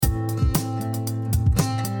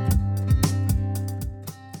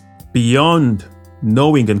Beyond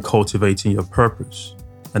knowing and cultivating your purpose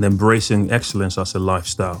and embracing excellence as a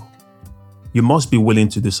lifestyle, you must be willing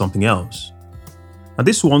to do something else. And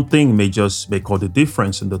this one thing may just make all the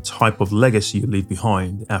difference in the type of legacy you leave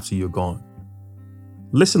behind after you're gone.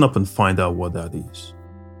 Listen up and find out what that is.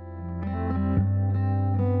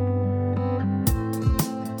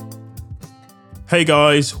 Hey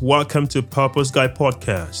guys, welcome to Purpose Guy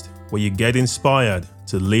Podcast, where you get inspired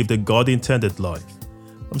to live the God-intended life.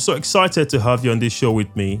 I'm so excited to have you on this show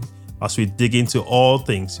with me as we dig into all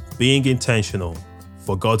things being intentional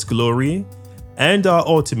for God's glory and our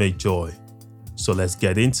ultimate joy. So let's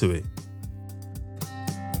get into it.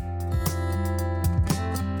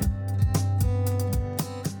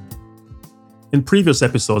 In previous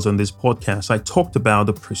episodes on this podcast, I talked about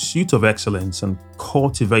the pursuit of excellence and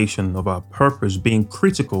cultivation of our purpose being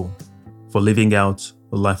critical for living out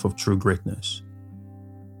a life of true greatness.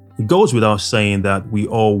 It goes without saying that we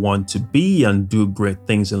all want to be and do great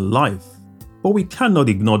things in life, but we cannot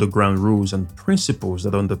ignore the ground rules and principles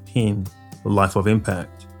that underpin a life of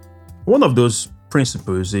impact. One of those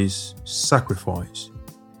principles is sacrifice.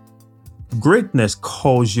 Greatness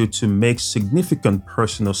calls you to make significant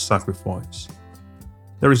personal sacrifice.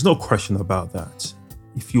 There is no question about that.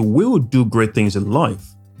 If you will do great things in life,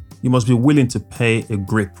 you must be willing to pay a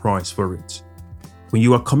great price for it. When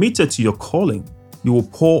you are committed to your calling, you will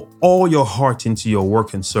pour all your heart into your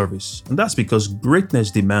work and service, and that's because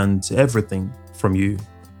greatness demands everything from you.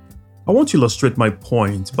 I want to illustrate my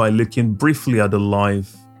point by looking briefly at the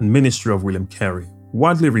life and ministry of William Carey,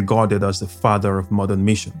 widely regarded as the father of modern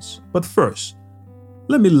missions. But first,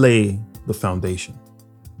 let me lay the foundation.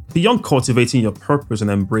 Beyond cultivating your purpose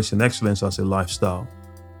and embracing excellence as a lifestyle,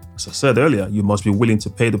 as I said earlier, you must be willing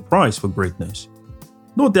to pay the price for greatness.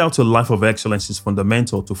 No doubt a life of excellence is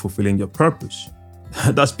fundamental to fulfilling your purpose.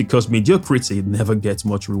 That's because mediocrity never gets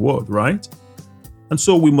much reward, right? And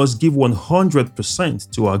so we must give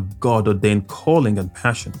 100% to our God-ordained calling and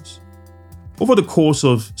passions. Over the course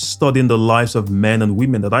of studying the lives of men and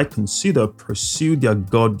women that I consider pursued their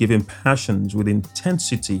God-given passions with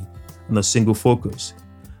intensity and a single focus,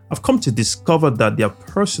 I've come to discover that their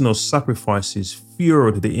personal sacrifices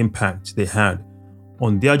fueled the impact they had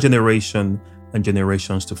on their generation and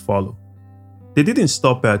generations to follow. They didn't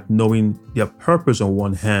stop at knowing their purpose on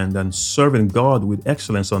one hand and serving God with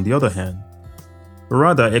excellence on the other hand.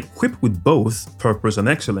 Rather, equipped with both purpose and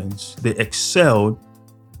excellence, they excelled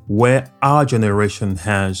where our generation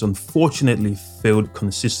has unfortunately failed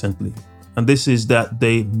consistently. And this is that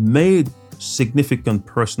they made significant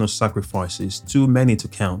personal sacrifices, too many to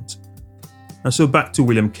count. And so back to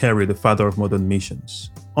William Carey, the father of modern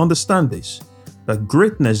missions. Understand this, that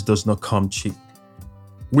greatness does not come cheap.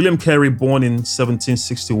 William Carey, born in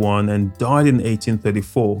 1761 and died in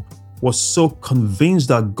 1834, was so convinced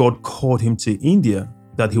that God called him to India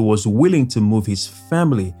that he was willing to move his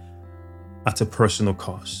family at a personal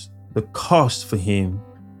cost. The cost for him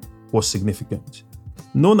was significant.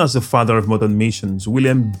 Known as the father of modern missions,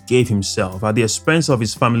 William gave himself at the expense of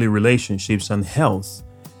his family relationships and health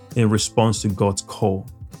in response to God's call.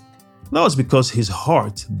 That was because his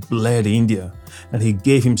heart bled India and he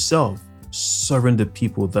gave himself serving the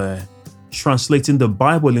people there, translating the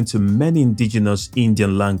Bible into many indigenous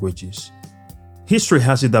Indian languages. History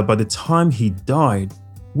has it that by the time he died,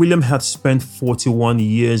 William had spent 41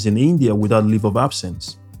 years in India without leave of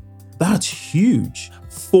absence. That's huge.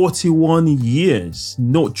 41 years,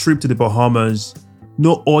 no trip to the Bahamas,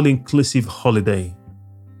 no all-inclusive holiday.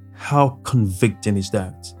 How convicting is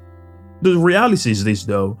that? The reality is this,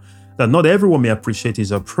 though, that not everyone may appreciate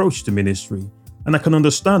his approach to ministry, and I can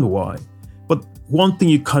understand why. But one thing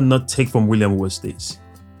you cannot take from William was this.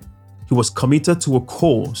 He was committed to a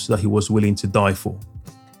cause that he was willing to die for,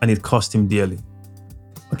 and it cost him dearly.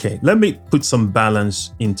 Okay, let me put some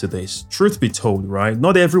balance into this. Truth be told, right?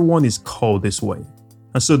 Not everyone is called this way.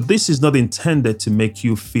 And so this is not intended to make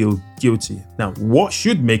you feel guilty. Now, what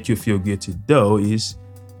should make you feel guilty, though, is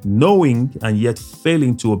knowing and yet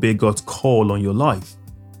failing to obey God's call on your life.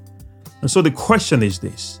 And so the question is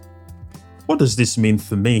this. What does this mean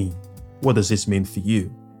for me? What does this mean for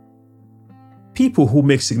you? People who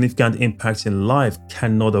make significant impacts in life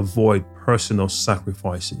cannot avoid personal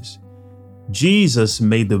sacrifices. Jesus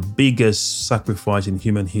made the biggest sacrifice in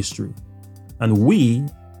human history, and we,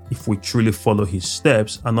 if we truly follow his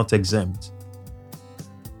steps, are not exempt.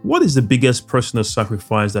 What is the biggest personal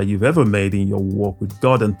sacrifice that you've ever made in your walk with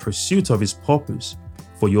God and pursuit of his purpose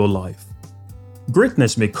for your life?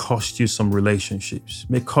 Greatness may cost you some relationships,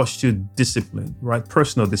 may cost you discipline, right?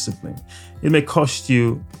 Personal discipline. It may cost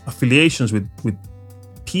you affiliations with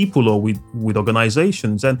people or with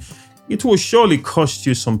organizations. And it will surely cost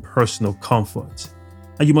you some personal comfort,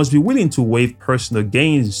 and you must be willing to waive personal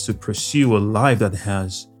gains to pursue a life that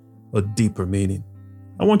has a deeper meaning.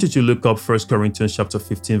 I want you to look up 1 Corinthians chapter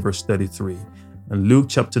 15 verse 33 and Luke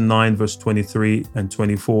chapter 9 verse 23 and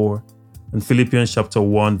 24 and Philippians chapter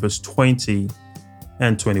 1 verse 20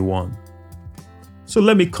 and 21. So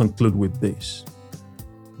let me conclude with this.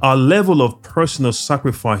 Our level of personal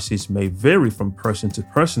sacrifices may vary from person to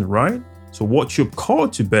person, right? So what you're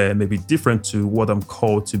called to bear may be different to what I'm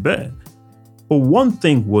called to bear. But one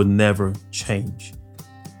thing will never change,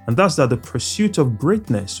 and that's that the pursuit of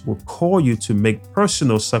greatness will call you to make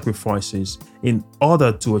personal sacrifices in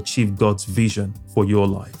order to achieve God's vision for your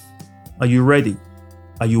life. Are you ready?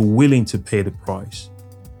 Are you willing to pay the price?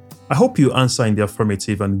 I hope you answer in the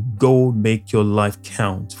affirmative and go make your life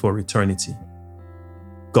count for eternity.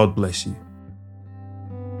 God bless you.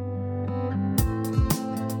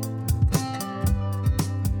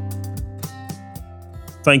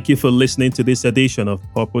 Thank you for listening to this edition of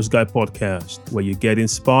Purpose Guy Podcast, where you get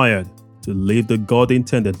inspired to live the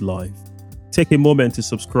God-intended life. Take a moment to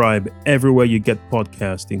subscribe everywhere you get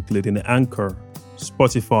podcasts, including Anchor,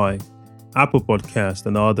 Spotify, Apple Podcasts,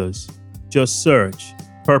 and others. Just search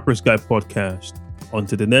Purpose Guy Podcast.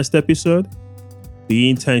 Until the next episode,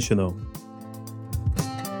 be intentional.